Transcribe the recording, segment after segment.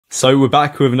So we're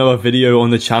back with another video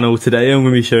on the channel. Today I'm going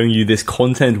to be showing you this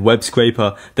content web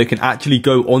scraper that can actually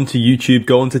go onto YouTube,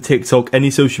 go onto TikTok,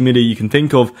 any social media you can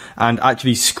think of, and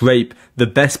actually scrape the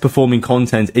best performing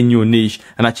content in your niche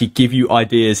and actually give you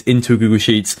ideas into Google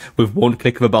Sheets with one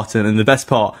click of a button. And the best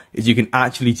part is you can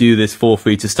actually do this for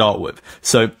free to start with.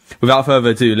 So without further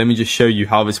ado, let me just show you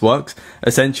how this works.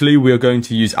 Essentially, we are going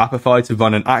to use Appify to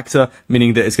run an actor,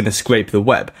 meaning that it's going to scrape the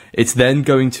web. It's then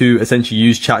going to essentially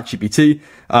use ChatGPT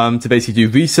to basically do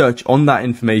research on that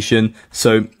information.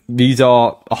 So these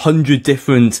are 100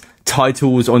 different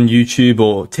titles on YouTube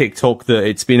or TikTok that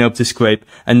it's been able to scrape,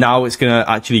 and now it's going to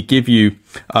actually give you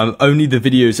only the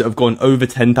videos that have gone over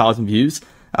 10,000 views,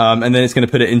 and then it's going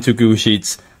to put it into Google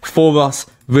Sheets for us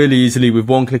really easily with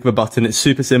one click of a button. It's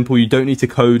super simple. You don't need to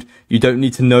code, you don't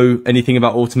need to know anything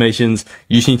about automations.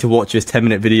 You just need to watch this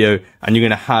 10-minute video and you're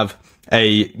going to have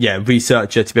a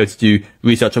researcher to be able to do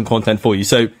research on content for you.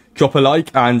 So drop a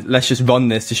like and let's just run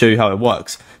this to show you how it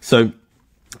works. So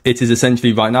it is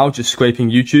essentially right now just scraping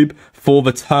YouTube for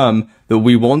the term that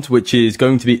we want, which is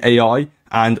going to be AI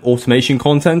and automation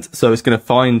content. So it's going to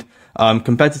find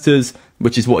competitors,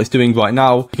 which is what it's doing right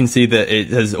now. You can see that it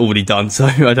has already done, so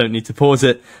I don't need to pause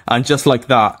it. And just like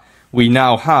that, we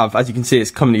now have, as you can see,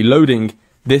 it's currently loading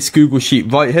this Google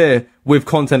Sheet right here with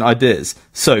content ideas.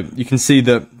 So you can see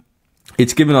that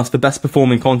it's given us the best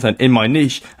performing content in my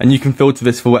niche, and you can filter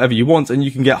this for whatever you want, and you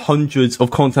can get hundreds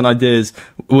of content ideas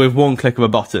with one click of a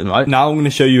button, right? Now I'm going to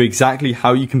show you exactly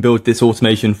how you can build this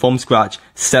automation from scratch,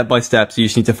 step by step, so you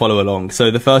just need to follow along.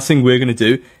 So the first thing we're going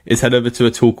to do is head over to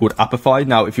a tool called Appify.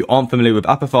 Now, if you aren't familiar with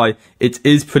Appify, it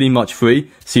is pretty much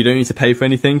free, so you don't need to pay for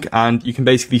anything, and you can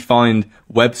basically find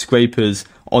web scrapers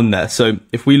on there. So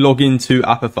if we log into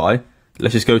Appify,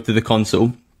 let's just go to the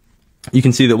console. You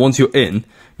can see that once you're in,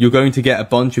 you're going to get a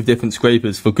bunch of different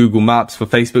scrapers for Google Maps, for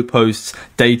Facebook posts,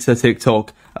 data,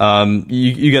 TikTok.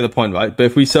 You get the point, right? But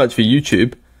if we search for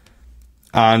YouTube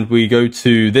and we go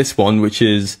to this one, which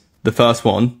is the first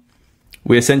one,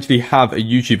 we essentially have a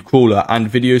YouTube crawler and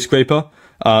video scraper.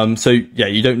 So yeah,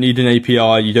 you don't need an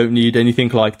API. You don't need anything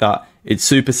like that. It's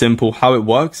super simple. How it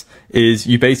works is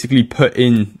you basically put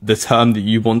in the term that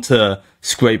you want to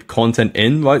scrape content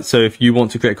in, right? So if you want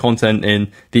to create content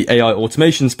in the AI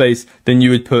automation space, then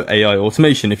you would put AI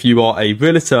automation. If you are a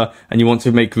realtor and you want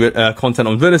to make content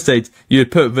on real estate, you would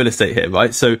put real estate here,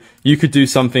 right? So you could do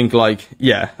something like,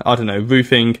 I don't know,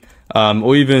 roofing,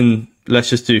 or even let's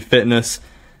just do fitness.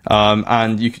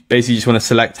 And you could basically just want to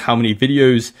select how many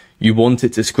videos you want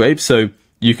it to scrape. So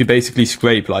you could basically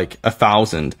scrape like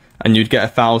 1,000 and you'd get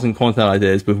 1,000 content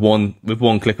ideas with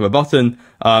one click of a button.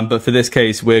 But for this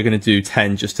case, we're going to do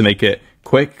 10 just to make it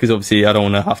quick, because obviously I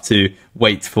don't want to have to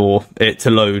wait for it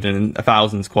to load, and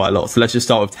 1,000 is quite a lot. So let's just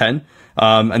start with 10.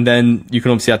 And then you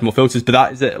can obviously add more filters, but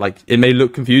that is it. Like, it may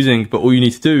look confusing, but all you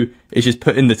need to do is just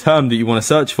put in the term that you want to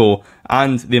search for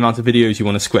and the amount of videos you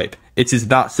want to scrape. It is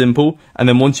that simple. And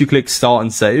then once you click start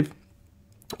and save,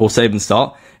 or save and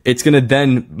start, it's going to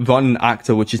then run an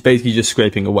actor, which is basically just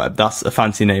scraping a web. That's a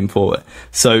fancy name for it.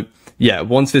 So yeah,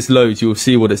 once this loads, you'll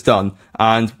see what it's done.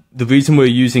 And the reason we're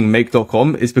using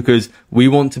make.com is because we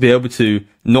want to be able to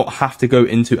not have to go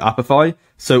into Appify.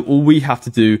 So all we have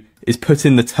to do is put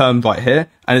in the term right here,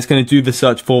 and it's going to do the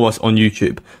search for us on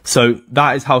YouTube. So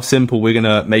that is how simple we're going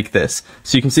to make this.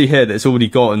 So you can see here that it's already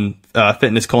gotten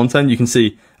fitness content. You can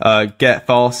see Get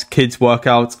Fast, Kids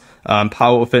Workout,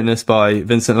 Power of Fitness by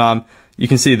Vincent Lam. You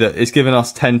can see that it's given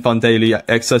us 10 fun daily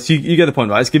exercises. You get the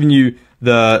point, right? It's giving you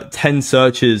the 10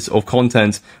 searches of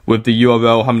content with the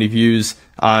URL, how many views,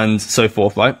 and so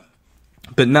forth, right?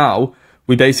 But now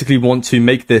we basically want to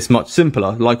make this much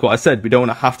simpler. Like what I said, we don't want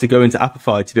to have to go into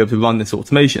Appify to be able to run this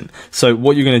automation. So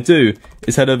what you're going to do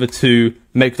is head over to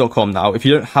make.com now. If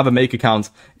you don't have a Make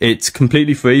account, it's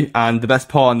completely free. And the best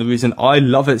part, and the reason I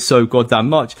love it so goddamn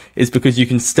much, is because you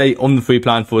can stay on the free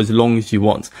plan for as long as you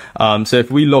want. So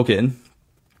if we log in,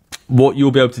 what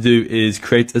you'll be able to do is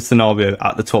create a scenario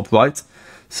at the top right.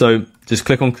 So just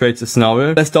click on create a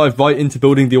scenario. Let's dive right into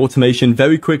building the automation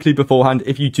very quickly beforehand.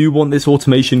 If you do want this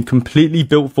automation completely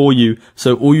built for you,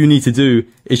 so all you need to do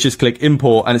is just click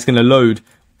import and it's going to load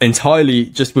entirely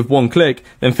just with one click,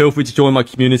 then feel free to join my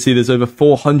community. There's over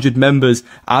 400 members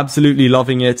absolutely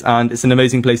loving it, and it's an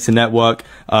amazing place to network,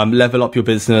 level up your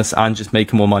business, and just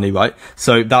make more money, right?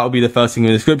 So that will be the first thing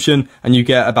in the description, and you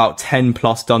get about 10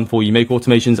 plus done for you. Make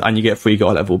automations and you get free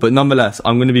gold level. But nonetheless,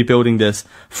 I'm going to be building this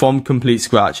from complete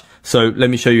scratch. So let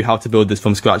me show you how to build this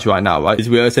from scratch right now, right?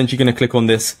 We're essentially going to click on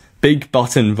this big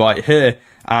button right here,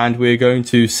 and we're going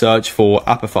to search for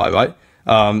Appify, right?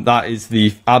 That is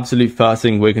the absolute first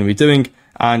thing we're going to be doing,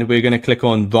 and we're going to click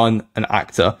on run an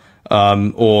actor.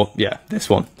 or yeah, this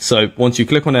one. So once you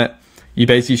click on it, you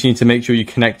basically just need to make sure you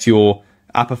connect your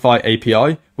Appify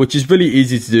API, which is really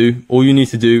easy to do. All you need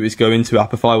to do is go into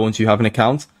Appify once you have an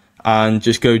account and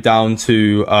just go down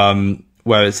to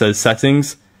where it says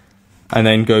settings, and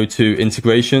then go to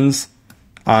integrations,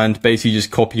 and basically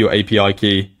just copy your API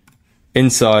key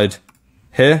inside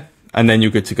here, and then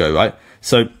you're good to go, right?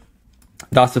 So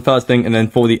that's the first thing. And then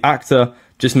for the actor,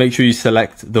 just make sure you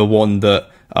select the one that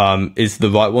is the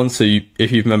right one. So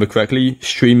if you remember correctly,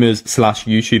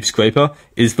 streamers/YouTube scraper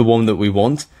is the one that we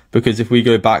want, because if we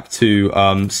go back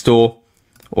to store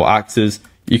or actors,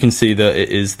 you can see that it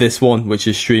is this one, which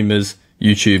is streamers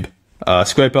YouTube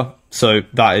scraper. So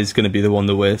that is going to be the one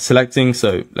that we're selecting.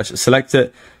 So let's just select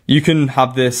it. You can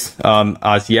have this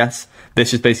as yes.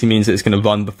 This just basically means that it's going to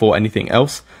run before anything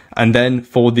else. And then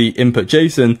for the input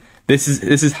JSON, this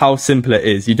is how simple it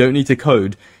is. You don't need to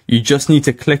code. You just need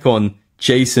to click on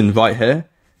JSON right here,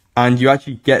 and you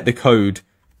actually get the code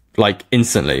like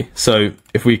instantly. So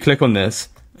if we click on this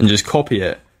and just copy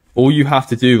it, all you have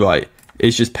to do, right,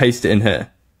 is just paste it in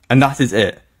here, and that is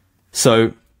it.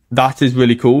 So that is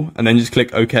really cool. And then just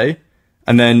click OK.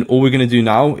 And then all we're going to do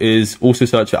now is also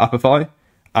search for Appify,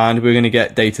 and we're going to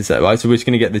get data set, right? So we're just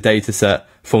going to get the data set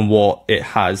from what it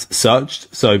has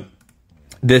searched. So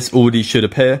this already should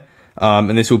appear,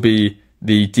 and this will be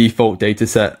the default data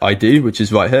set ID, which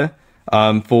is right here.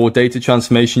 For data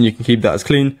transformation, you can keep that as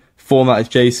clean, format as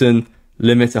JSON,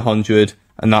 limit 100,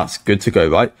 and that's good to go,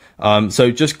 right?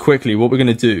 So just quickly, what we're going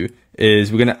to do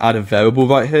is we're going to add a variable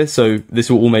right here. So this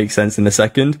will all make sense in a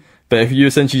second. But if you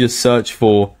essentially just search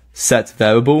for set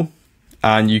variable,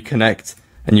 and you connect,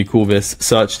 and you call this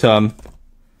search term,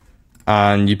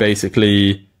 and you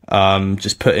basically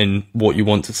just put in what you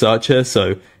want to search here.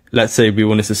 So let's say we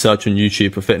wanted to search on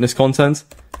YouTube for fitness content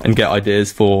and get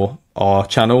ideas for our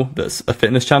channel that's a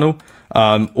fitness channel.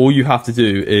 All you have to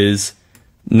do is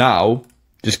now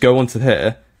just go onto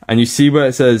here, and you see where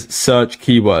it says search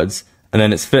keywords and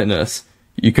then it's fitness.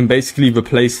 You can basically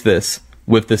replace this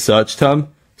with the search term.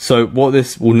 So what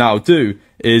this will now do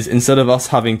is, instead of us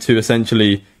having to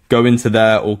essentially go into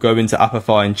there or go into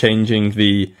Appify and changing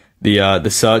the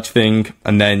search thing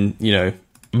and then, you know,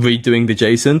 redoing the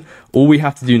JSON, all we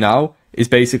have to do now is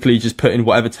basically just put in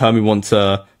whatever term we want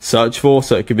to search for.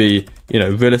 So it could be, you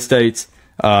know, real estate,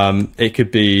 it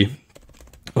could be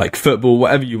like football,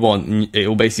 whatever you want, and it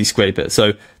will basically scrape it.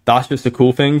 So that's just a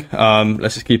cool thing.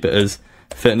 Let's just keep it as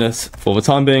fitness for the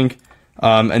time being.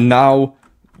 And now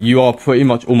you are pretty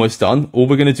much almost done. All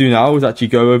we're going to do now is actually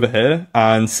go over here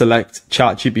and select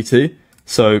ChatGPT.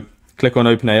 So click on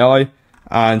OpenAI,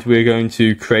 and we're going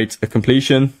to create a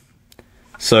completion.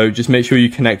 So just make sure you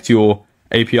connect your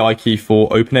API key for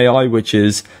OpenAI, which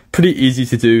is pretty easy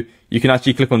to do. You can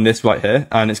actually click on this right here,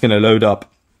 and it's going to load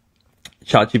up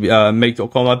ChatGPT,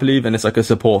 make.com, I believe, and it's like a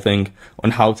support thing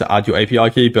on how to add your API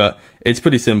key, but it's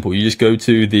pretty simple. You just go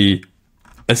to the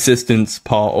assistance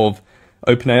part of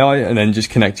OpenAI and then just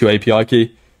connect your API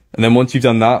key. And then once you've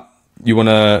done that, you want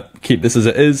to keep this as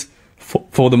it is.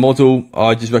 For the model,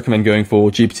 I just recommend going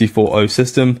for GPT-4o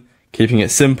system, keeping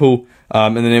it simple.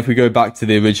 And then if we go back to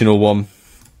the original one,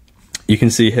 you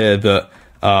can see here that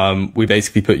we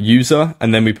basically put user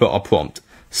and then we put our prompt.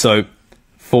 So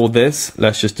for this,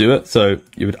 let's just do it. So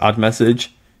you would add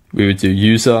message, we would do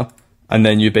user, and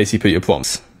then you basically put your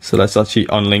prompts. So let's actually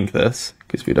unlink this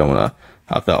because we don't want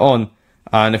to have that on.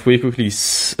 And if we quickly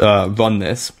run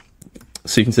this,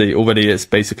 so you can see already it's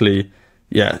basically,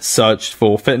 yeah, searched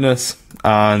for fitness,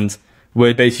 and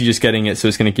we're basically just getting it. So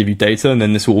it's going to give you data, and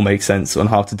then this will all make sense on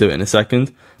how to do it in a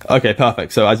second. Okay,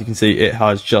 perfect. So as you can see, it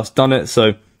has just done it.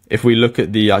 So if we look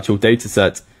at the actual data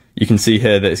set, you can see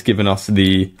here that it's given us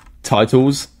the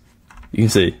titles. You can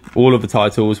see all of the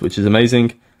titles, which is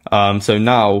amazing. So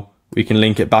now we can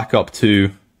link it back up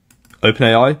to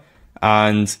OpenAI,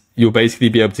 and you'll basically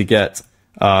be able to get,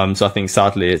 so I think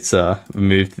sadly it's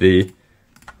removed the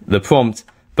prompt,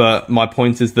 but my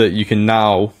point is that you can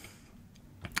now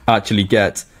actually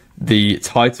get the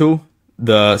title.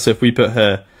 So if we put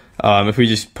here, if we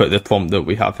just put the prompt that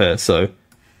we have here, so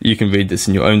you can read this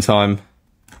in your own time.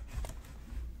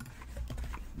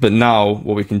 But now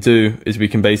what we can do is we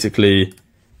can basically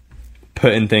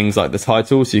put in things like the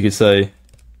title. So you could say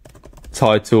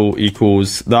title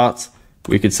equals that.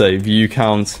 We could say view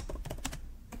count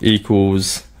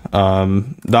equals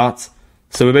that.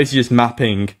 So we're basically just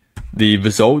mapping the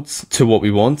results to what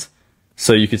we want.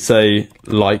 So you could say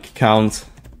like count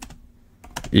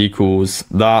equals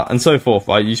that, and so forth,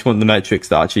 right? You just want the metrics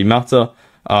that actually matter.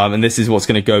 And this is what's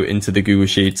going to go into the Google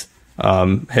Sheet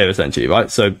here essentially,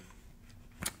 right? So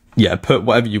yeah, put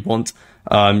whatever you want.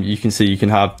 You can see you can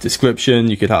have description,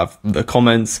 you could have the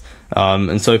comments,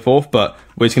 and so forth, but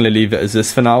we're just going to leave it as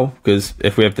this for now, because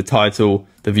if we have the title,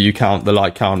 the view count, the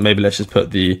like count, maybe let's just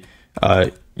put the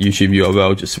YouTube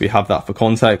URL just so we have that for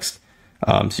context.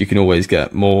 So you can always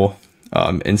get more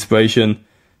inspiration.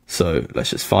 So let's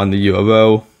just find the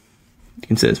URL. You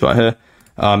can see it's right here.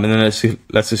 And then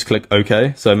let's just click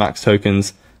OK. So max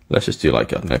tokens, let's just do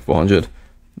like, I don't know, 400.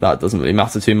 That doesn't really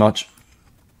matter too much.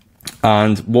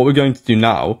 And what we're going to do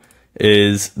now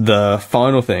is the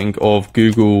final thing of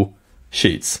Google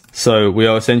Sheets. So we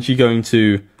are essentially going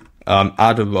to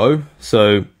add a row.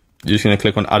 So you're just going to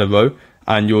click on add a row,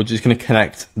 and you're just going to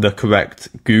connect the correct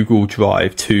Google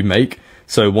Drive to Make.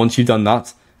 So once you've done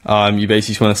that, you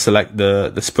basically just want to select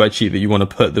the spreadsheet that you want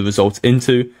to put the results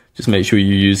into. Just make sure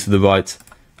you use the right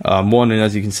one. And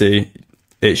as you can see,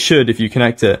 it should, if you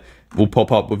connect it, will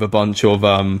pop up with a bunch of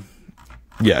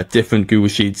different Google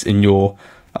Sheets in your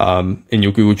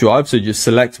Google Drive. So just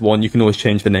select one. You can always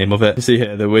change the name of it. You see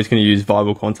here that we're just going to use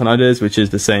viral content ideas, which is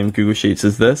the same Google Sheets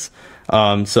as this.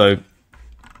 So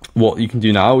what you can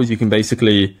do now is you can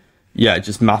basically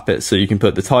just map it. So you can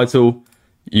put the title,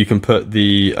 you can put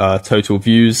the total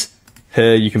views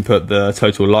here, you can put the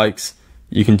total likes,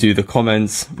 you can do the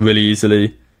comments really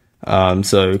easily.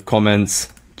 So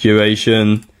comments,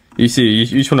 duration, you see, you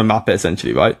just want to map it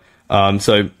essentially, right?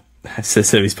 So this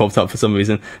series popped up for some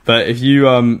reason, but if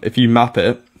you map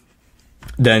it,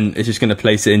 then it's just going to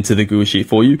place it into the Google Sheet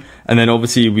for you. And then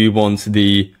obviously we want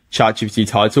the ChatGPT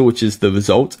title, which is the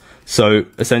result. So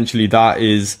essentially that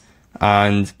is,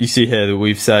 and you see here that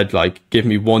we've said like, give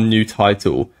me one new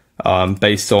title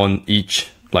based on each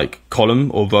like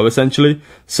column or row essentially.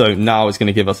 So now it's going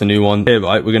to give us a new one here,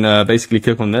 right? We're going to basically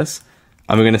click on this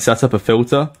and we're going to set up a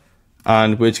filter,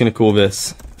 and we're just going to call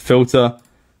this filter.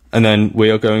 And then we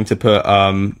are going to put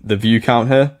the view count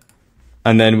here.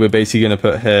 And then we're basically going to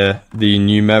put here the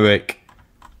numeric.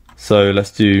 So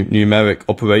let's do numeric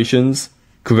operations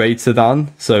greater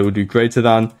than. So we'll do greater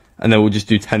than, and then we'll just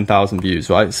do 10,000 views,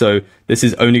 right? So this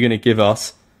is only going to give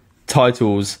us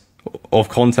titles of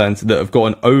content that have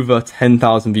gotten over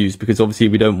 10,000 views, because obviously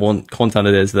we don't want content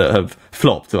ideas that have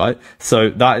flopped, right? So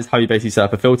that is how you basically set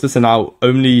up a filter. So now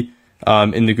only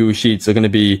in the Google Sheets are going to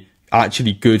be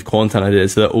actually good content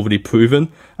ideas that are already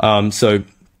proven. So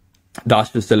that's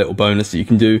just a little bonus that you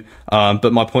can do.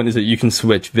 But my point is that you can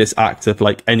switch this active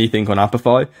like anything on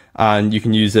Appify, and you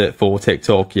can use it for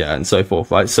TikTok, and so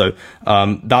forth, right? So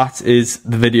that is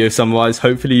the video summarized.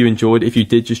 Hopefully you enjoyed. If you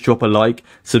did, just drop a like,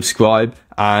 subscribe,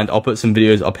 and I'll put some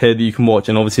videos up here that you can watch.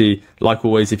 And obviously, like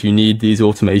always, if you need these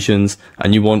automations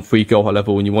and you want free Go High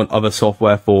Level and you want other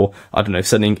software for, I don't know,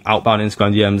 sending outbound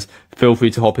Instagram DMs, feel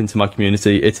free to hop into my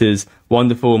community. It is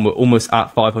wonderful, and we're almost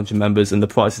at 500 members, and the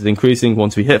price is increasing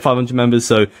once we hit 500 members.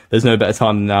 So there's no better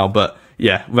time than now. But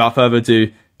yeah, without further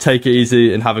ado, take it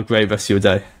easy and have a great rest of your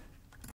day.